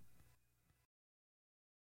 Salem.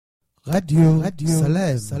 Radio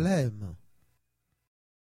Salem, Salem.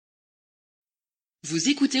 Vous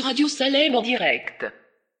écoutez Radio Salem en direct.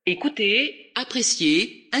 Écoutez,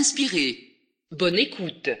 appréciez, inspirez. Bonne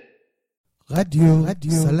écoute. Radio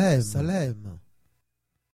Salem, Salem.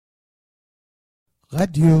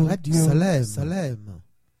 Radio Salem, Salem.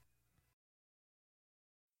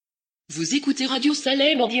 Vous écoutez Radio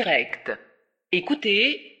Salem en direct.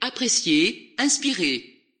 Écoutez, appréciez,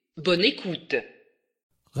 inspirez. Bonne écoute.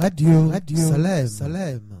 Radio Salem,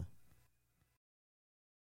 Salem.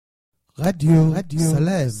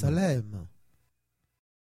 Salem, Salem.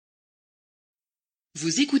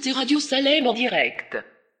 Vous écoutez Radio Salem en direct.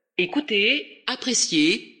 Écoutez,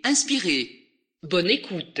 appréciez, inspirez. Bonne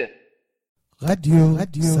écoute.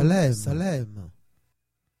 Salem, Salem.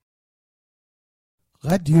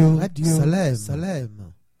 Salem,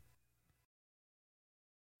 Salem.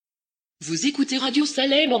 Vous écoutez Radio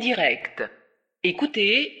Salem en direct.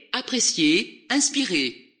 Écoutez, appréciez,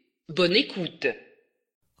 inspirez. Bonne écoute.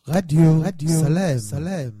 Salem,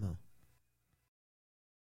 Salem.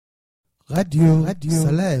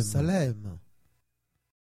 Salem, Salem.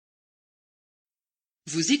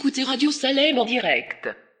 Vous écoutez Radio Salem en direct.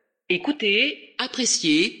 Écoutez,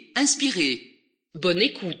 appréciez, inspirez. Bonne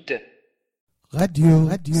écoute.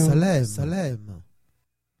 Salem, Salem.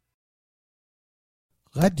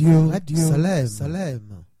 Salem,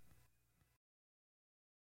 Salem.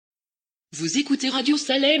 Vous écoutez Radio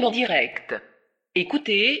Salem en direct.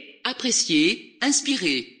 Écoutez, appréciez,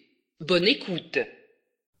 inspirez. Bonne écoute.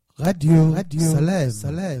 Salem,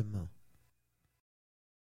 Salem.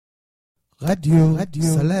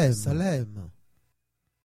 Salem, Salem.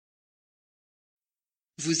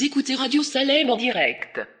 Vous écoutez Radio Salem en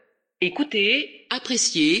direct. Écoutez,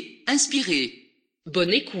 appréciez, inspirez.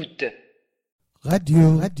 Bonne écoute.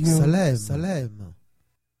 Salem, Salem.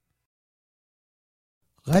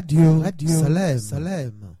 Salem,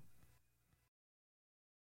 Salem.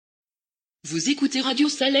 Vous écoutez Radio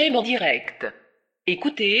Salem en direct.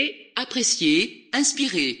 Écoutez, appréciez,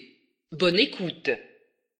 inspirez. Bonne écoute.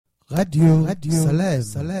 Salem,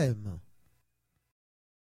 Salem.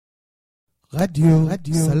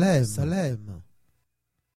 Salem, Salem.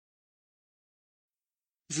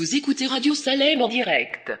 Vous écoutez Radio Salem en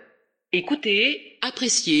direct. Écoutez,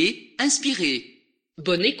 appréciez, inspirez.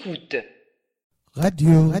 Bonne écoute.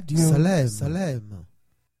 Salem, Salem.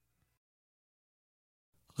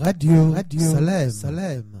 Salem,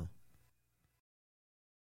 Salem.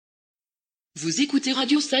 Vous écoutez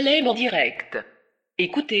Radio Salem en direct.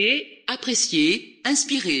 Écoutez, appréciez,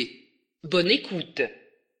 inspirez. Bonne écoute.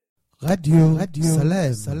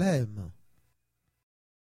 Salem, Salem.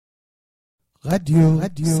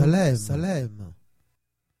 Salem, Salem.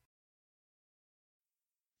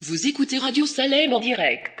 Vous écoutez Radio Salem en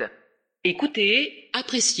direct. Écoutez,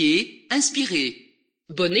 appréciez, inspirez.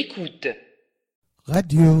 Bonne écoute.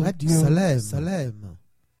 Salem, Salem.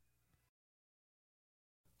 Salem,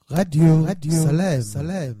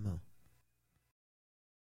 Salem.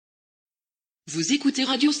 Vous écoutez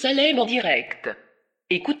Radio Salem en direct.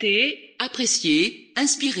 Écoutez, appréciez,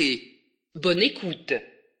 inspirez. Bonne écoute.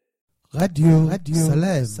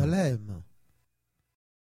 Salem, Salem.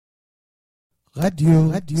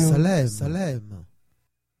 Salem, Salem.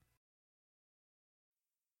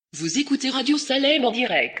 Vous écoutez Radio Salem en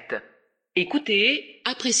direct. Écoutez,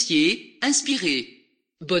 appréciez, inspirez.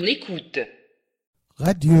 Bonne écoute.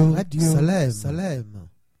 Salem, Salem.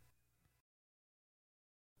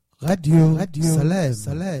 Salem,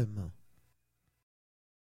 Salem.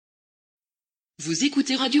 Vous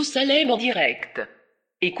écoutez Radio Salem en direct.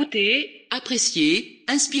 Écoutez, appréciez,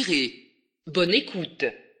 inspirez. Bonne écoute.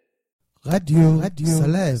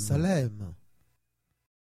 Salem, Salem.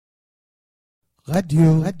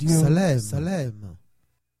 Salem, Salem.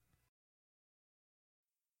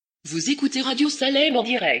 Vous écoutez Radio Salem en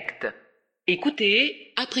direct.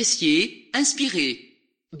 Écoutez, appréciez, inspirez.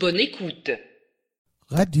 Bonne écoute.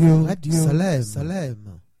 Salem,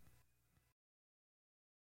 Salem.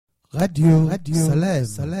 Salem,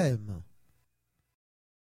 Salem.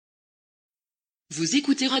 Vous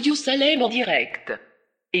écoutez Radio Salem en direct.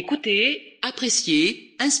 Écoutez,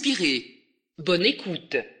 appréciez, inspirez. Bonne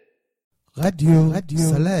écoute.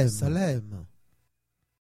 Salem, Salem.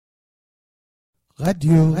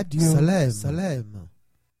 Salem, Salem.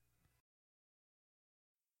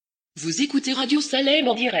 Vous écoutez Radio Salem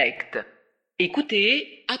en direct.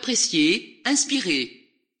 Écoutez, appréciez,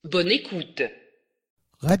 inspirez. Bonne écoute.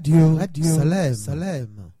 Salem,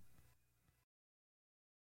 Salem.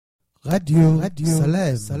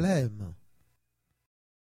 Salem, Salem.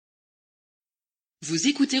 Vous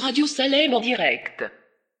écoutez Radio Salem en direct.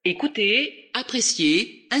 Écoutez,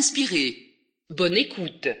 appréciez, inspirez. Bonne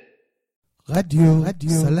écoute.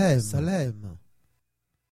 Salem, Salem.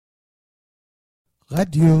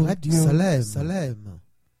 Salem, Salem.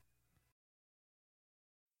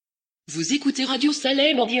 Vous écoutez Radio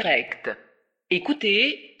Salem en direct.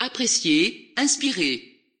 Écoutez, appréciez,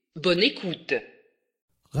 inspirez. Bonne écoute.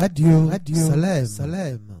 Salem,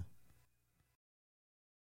 Salem.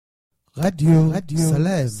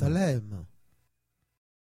 Salem, Salem.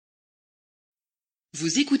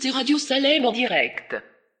 Vous écoutez Radio Salem en direct.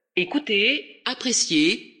 Écoutez,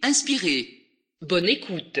 appréciez, inspirez. Bonne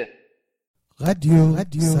écoute. Radio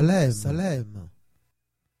Salem, Salem.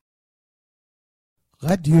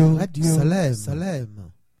 Radio Salem,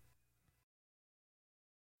 Salem.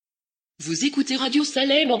 Vous écoutez Radio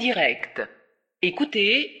Salem en direct.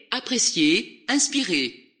 Écoutez, appréciez,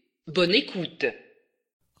 inspirez. Bonne écoute.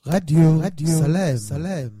 Radio Salem,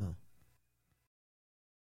 Salem.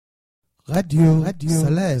 Radio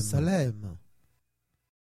Salem, Salem.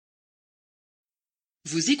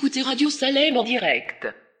 Vous écoutez Radio Salem en direct.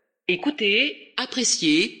 Écoutez,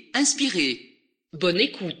 appréciez, inspirez. Bonne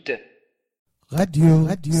écoute. Radio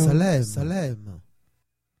Salem, Salem.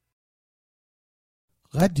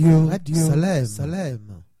 Radio Salem,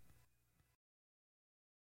 Salem.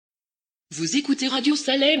 Vous écoutez Radio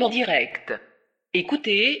Salem en direct.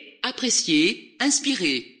 Écoutez, appréciez,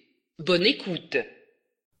 inspirez. Bonne écoute.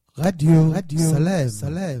 Radio Salem,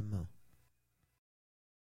 Salem.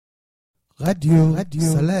 Radio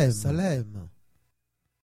Salem, Salem.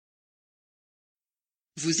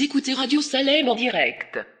 Vous écoutez Radio Salem en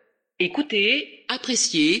direct. Écoutez,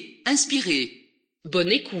 appréciez, inspirez.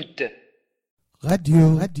 Bonne écoute.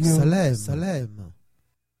 Radio Salem, Salem.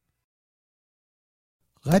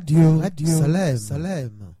 Radio Salem,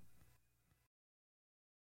 Salem.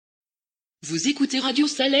 Vous écoutez Radio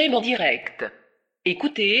Salem en direct.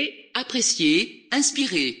 Écoutez, appréciez,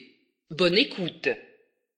 inspirez. Bonne écoute.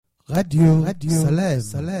 Radio Salem,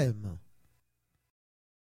 Salem.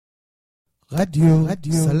 Radio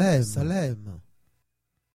Salem, Salem.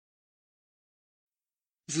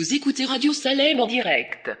 Vous écoutez Radio Salem en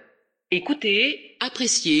direct. Écoutez,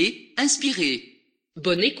 appréciez, inspirez.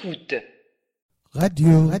 Bonne écoute.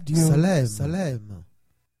 Radio Salem, Salem.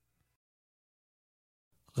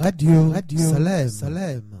 Radio Salem,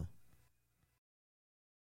 Salem.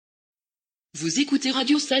 Vous écoutez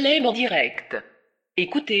Radio Salem en direct.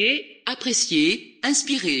 Écoutez, appréciez,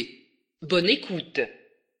 inspirez. Bonne écoute.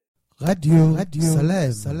 Radio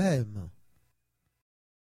Salem, Salem.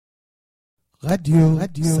 Radio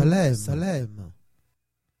Salem, Salem.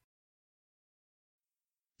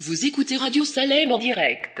 Vous écoutez Radio Salem en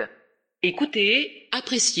direct. Écoutez,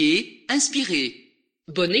 appréciez, inspirez.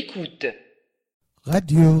 Bonne écoute.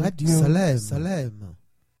 Radio Salem, Salem.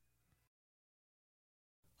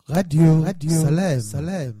 Radio Salem,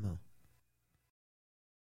 Salem.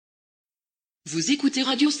 Vous écoutez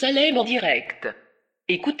Radio Salem en direct.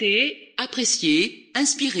 Écoutez, appréciez,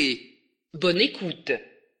 inspirez. Bonne écoute.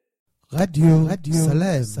 Radio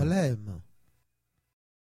Salem, Salem.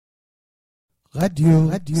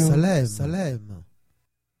 Radio Salem, Salem.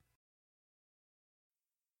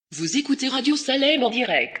 Vous écoutez Radio Salem en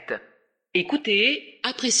direct. Écoutez,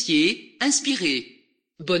 appréciez, inspirez.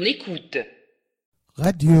 Bonne écoute.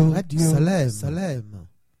 Radio Salem, Salem.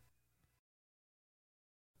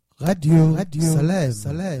 Radio Salem,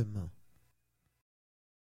 Salem.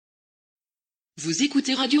 Vous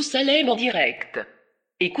écoutez Radio Salem en direct.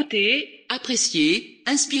 Écoutez, appréciez,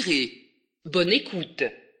 inspirez. Bonne écoute.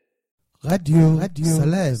 Radio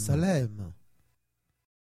Salem, Salem.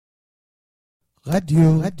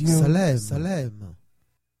 Radio Salem, Salem.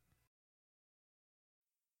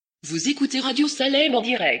 Vous écoutez Radio Salem en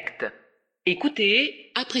direct.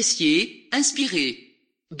 Écoutez, appréciez, inspirez.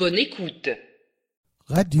 Bonne écoute.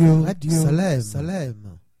 Radio Salem,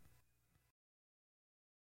 Salem.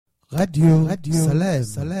 Radio Salem,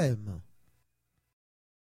 Salem.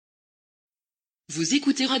 Vous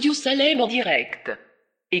écoutez Radio Salem en direct.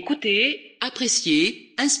 Écoutez,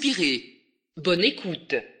 appréciez, inspirez. Bonne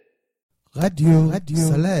écoute. Radio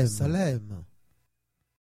Salem, Salem.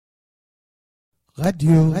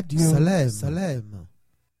 Radio Salem, Salem.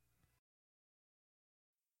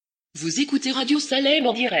 Vous écoutez Radio Salem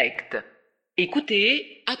en direct.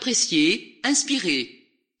 Écoutez, appréciez,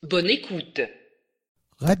 inspirez. Bonne écoute.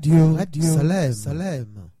 Radio Salem,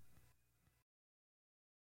 Salem.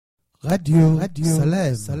 Radio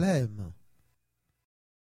Salem, Salem.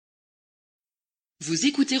 Vous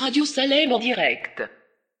écoutez Radio Salem en direct.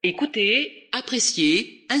 Écoutez,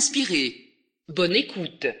 appréciez, inspirez. Bonne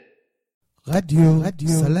écoute. Radio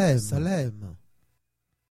Salem, Salem.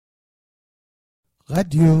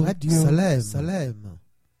 Radio Salem, Salem.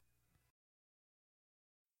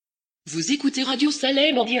 Vous écoutez Radio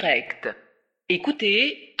Salem en direct.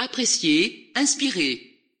 Écoutez, appréciez,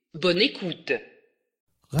 inspirez. Bonne écoute.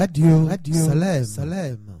 Radio Salem,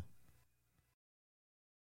 Salem.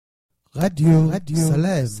 Radio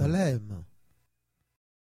Salem, Salem.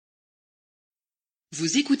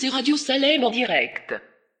 Vous écoutez Radio Salem en direct.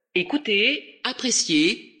 Écoutez,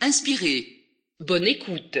 appréciez, inspirez. Bonne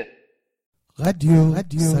écoute. Radio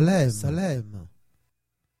Salem, Salem.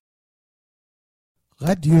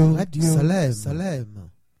 Radio Salem, Salem.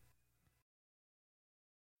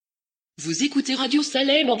 Vous écoutez Radio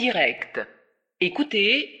Salem en direct.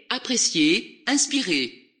 Écoutez, appréciez,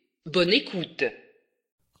 inspirez. Bonne écoute.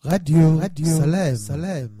 Radio Salem,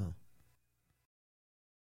 Salem.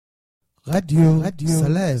 Radio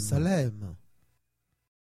Salem, Salem.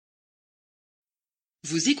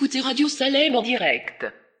 Vous écoutez Radio Salem en direct.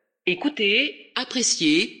 Écoutez,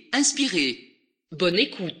 appréciez, inspirez. Bonne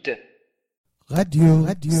écoute. Radio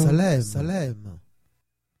Salem, Salem.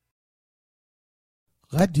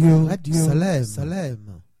 Radio Salem,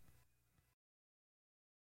 Salem.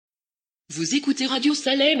 Vous écoutez Radio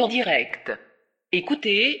Salem en direct.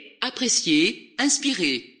 Écoutez, appréciez,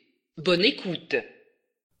 inspirez. Bonne écoute.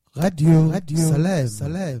 Radio Salem,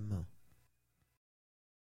 Salem.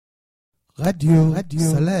 Radio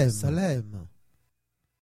Salem, Salem.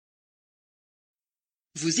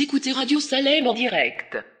 Vous écoutez Radio Salem en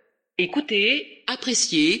direct. Écoutez,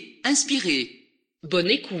 appréciez, inspirez. Bonne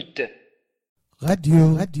écoute.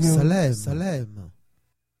 Radio Salem, Salem.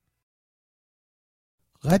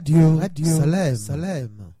 Radio Salem,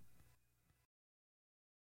 Salem.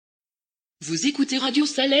 Vous écoutez Radio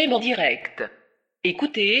Salem en direct.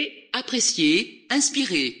 Écoutez, appréciez,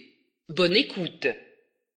 inspirez. Bonne écoute.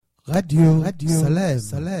 Radio Salem,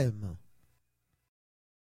 Salem.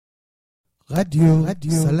 Radio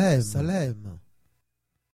Salem, Salem.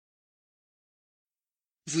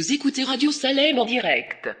 Vous écoutez Radio Salem en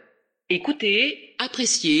direct. Écoutez,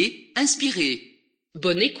 appréciez, inspirez.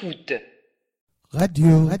 Bonne écoute.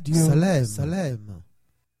 Radio Salem, Salem.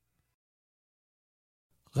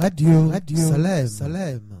 Radio Salem,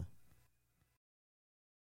 Salem.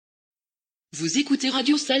 Vous écoutez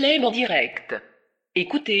Radio Salem en direct.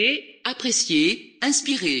 Écoutez, appréciez,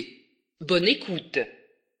 inspirez. Bonne écoute.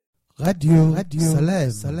 Radio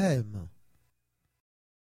Salem, Salem.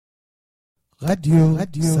 Radio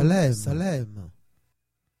Salem, Salem.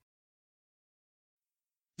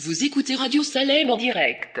 Vous écoutez Radio Salem en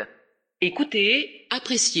direct. Écoutez,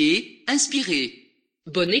 appréciez, inspirez.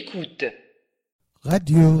 Bonne écoute.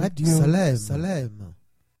 Radio Salem, Salem.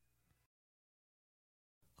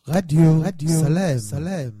 Radio Salem,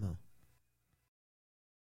 Salem.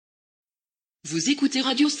 Vous écoutez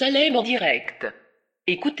Radio Salem en direct.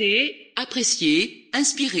 Écoutez, appréciez,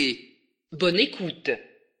 inspirez. Bonne écoute.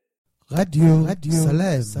 Radio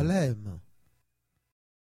Salem, Salem.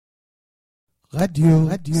 Radio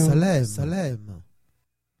Salem, Salem.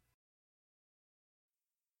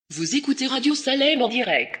 Vous écoutez Radio Salem en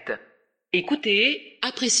direct. Écoutez,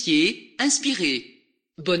 appréciez, inspirez.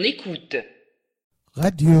 Bonne écoute.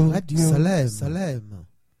 Radio Salem,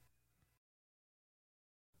 Salem.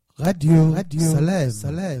 Radio Salem,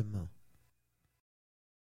 Salem.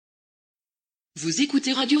 Vous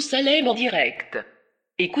écoutez Radio Salem en direct.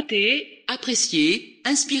 Écoutez, appréciez,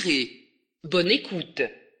 inspirez. Bonne écoute.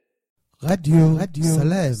 Radio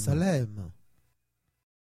Salem, Salem.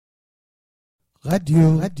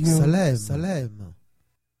 Radio Salem, Salem.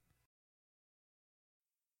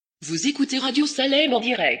 Vous écoutez Radio Salem en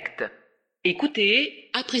direct.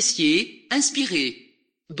 Écoutez, appréciez, inspirez.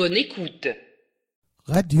 Bonne écoute.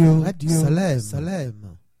 Radio Salem,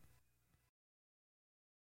 Salem.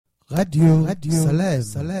 Radio Salem,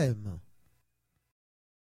 Salem.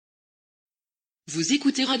 Vous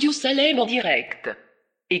écoutez Radio Salem en direct.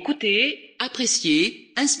 Écoutez,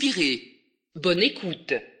 appréciez, inspirez. Bonne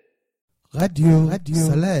écoute. Radio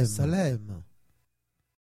Salem, Salem.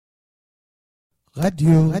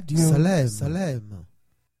 Radio Salem, Salem.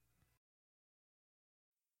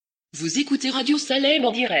 Vous écoutez Radio Salem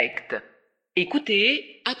en direct.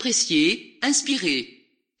 Écoutez, appréciez,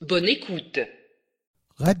 inspirez. Bonne écoute.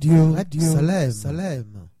 Radio Salem,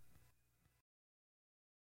 Salem.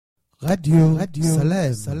 Radio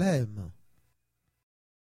Salem, Salem.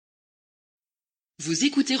 Vous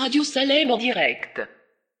écoutez Radio Salem en direct.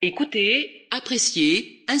 Écoutez,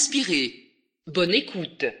 appréciez, inspirez. Bonne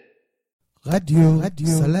écoute. Radio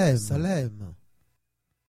Salem, Salem.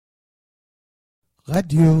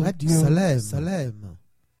 Radio Salem, Salem.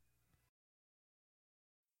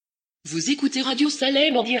 Vous écoutez Radio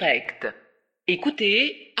Salem en direct.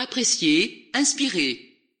 Écoutez, appréciez,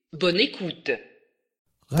 inspirez. Bonne écoute.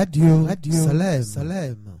 Radio Salem,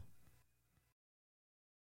 Salem.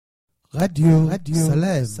 Radio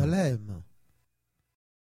Salem, Salem.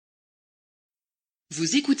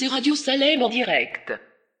 Vous écoutez Radio Salem en direct.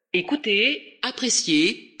 Écoutez,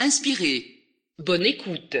 appréciez, inspirez. Bonne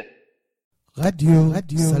écoute. Radio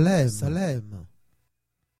Salem, Salem.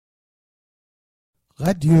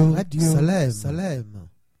 Radio Salem, Salem.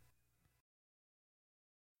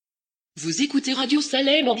 Vous écoutez Radio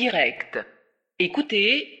Salem en direct.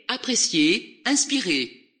 Écoutez, appréciez,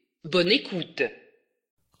 inspirez. Bonne écoute.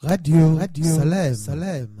 Radio Salem,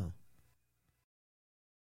 Salem.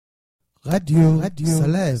 Radio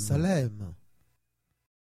Salem, Salem.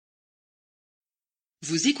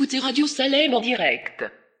 Vous écoutez Radio Salem en direct.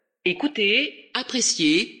 Écoutez,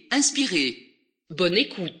 appréciez, inspirez. Bonne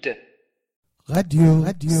écoute. Radio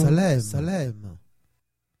Salem, Salem.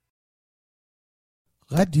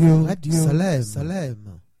 Radio Salem,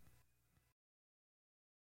 Salem.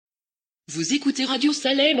 Vous écoutez Radio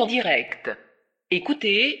Salem en direct.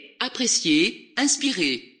 Écoutez, appréciez,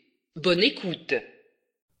 inspirez. Bonne écoute.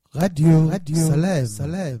 Radio Salem,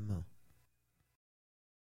 Salem.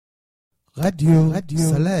 Radio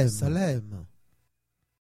Salem, Salem.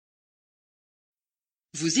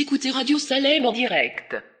 Vous écoutez Radio Salem en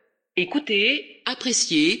direct. Écoutez,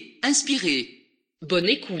 appréciez, inspirez. Bonne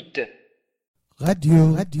écoute.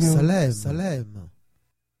 Radio Salem, Salem.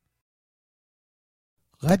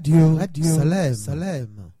 Radio Salem,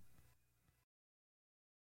 Salem.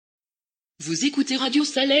 Vous écoutez Radio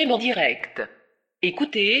Salem en direct.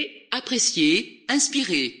 Écoutez, appréciez,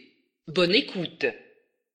 inspirez. Bonne écoute.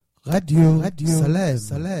 Radio Salem,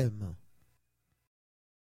 Salem.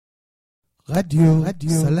 Radio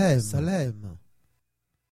Salem, Salem.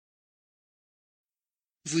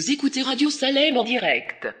 Vous écoutez Radio Salem en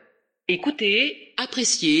direct. Écoutez,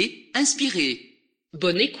 appréciez, inspirez.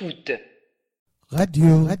 Bonne écoute.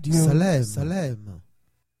 Radio Salem, Salem.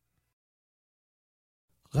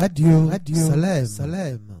 Radio Salem,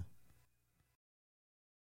 Salem.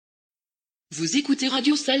 Vous écoutez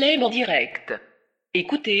Radio Salem en direct.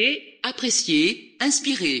 Écoutez, appréciez,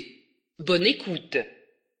 inspirez. Bonne écoute.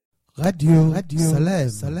 Radio Salem,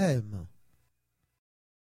 Salem.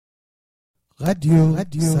 Radio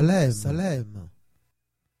Salem, Salem.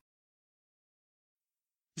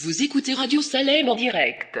 Vous écoutez Radio Salem en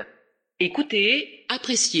direct. Écoutez,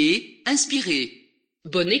 appréciez, inspirez.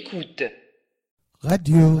 Bonne écoute.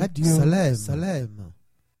 Radio Salem, Salem.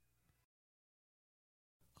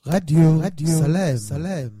 Radio Salem,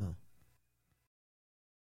 Salem.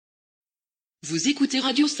 Vous écoutez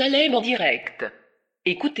Radio Salem en direct.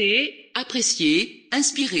 Écoutez, appréciez,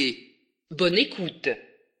 inspirez. Bonne écoute.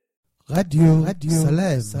 Radio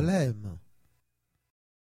Salem, Salem.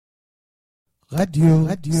 Radio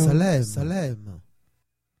Salem, Salem.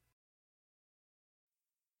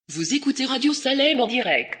 Vous écoutez Radio Salem en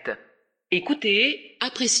direct. Écoutez,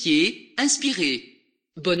 appréciez, inspirez.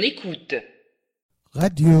 Bonne écoute.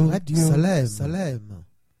 Radio Salem, Salem.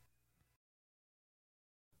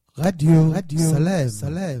 Radio Salem,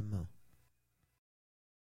 Salem.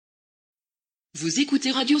 Vous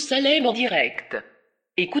écoutez Radio Salem en direct.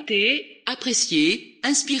 Écoutez, appréciez,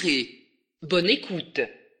 inspirez. Bonne écoute.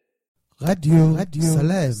 Radio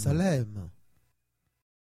Salem, Salem.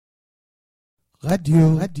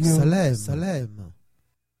 Radio Salem, Salem.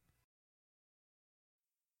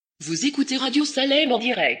 Vous écoutez Radio Salem en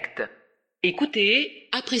direct. Écoutez,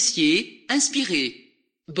 appréciez, inspirez.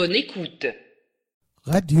 Bonne écoute.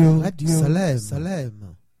 Radio Salem,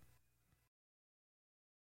 Salem.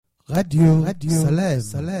 Radio Salem,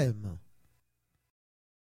 Salem.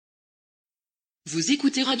 Vous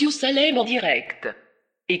écoutez Radio Salem en direct.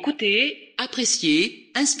 Écoutez,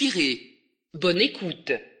 appréciez, inspirez. Bonne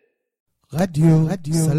écoute. Radio Salem.